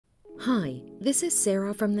Hi, this is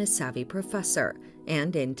Sarah from The Savvy Professor,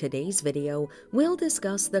 and in today's video, we'll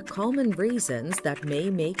discuss the common reasons that may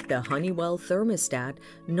make the Honeywell thermostat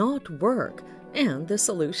not work and the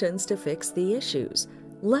solutions to fix the issues.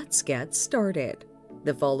 Let's get started.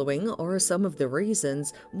 The following are some of the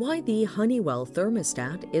reasons why the Honeywell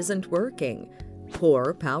thermostat isn't working: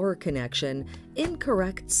 poor power connection,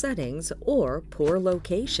 incorrect settings, or poor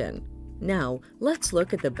location. Now, let's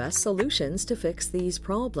look at the best solutions to fix these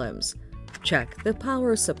problems. Check the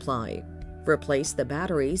power supply. Replace the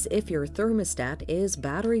batteries if your thermostat is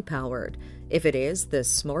battery-powered. If it is the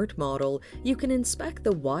smart model, you can inspect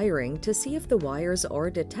the wiring to see if the wires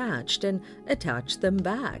are detached and attach them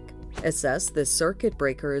back. Assess the circuit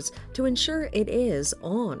breakers to ensure it is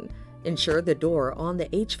on. Ensure the door on the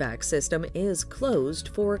HVAC system is closed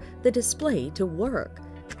for the display to work.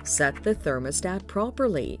 Set the thermostat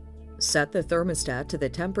properly. Set the thermostat to the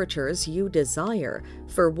temperatures you desire.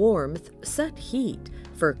 For warmth, set heat.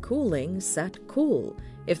 For cooling, set cool.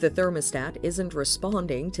 If the thermostat isn't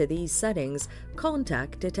responding to these settings,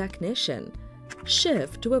 contact a technician.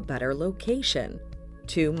 Shift to a better location.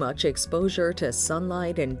 Too much exposure to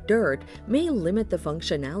sunlight and dirt may limit the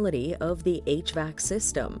functionality of the HVAC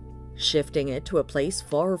system. Shifting it to a place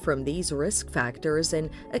far from these risk factors and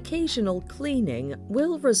occasional cleaning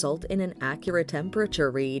will result in an accurate temperature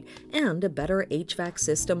read and a better HVAC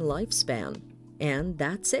system lifespan. And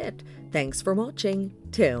that's it. Thanks for watching.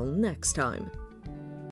 Till next time.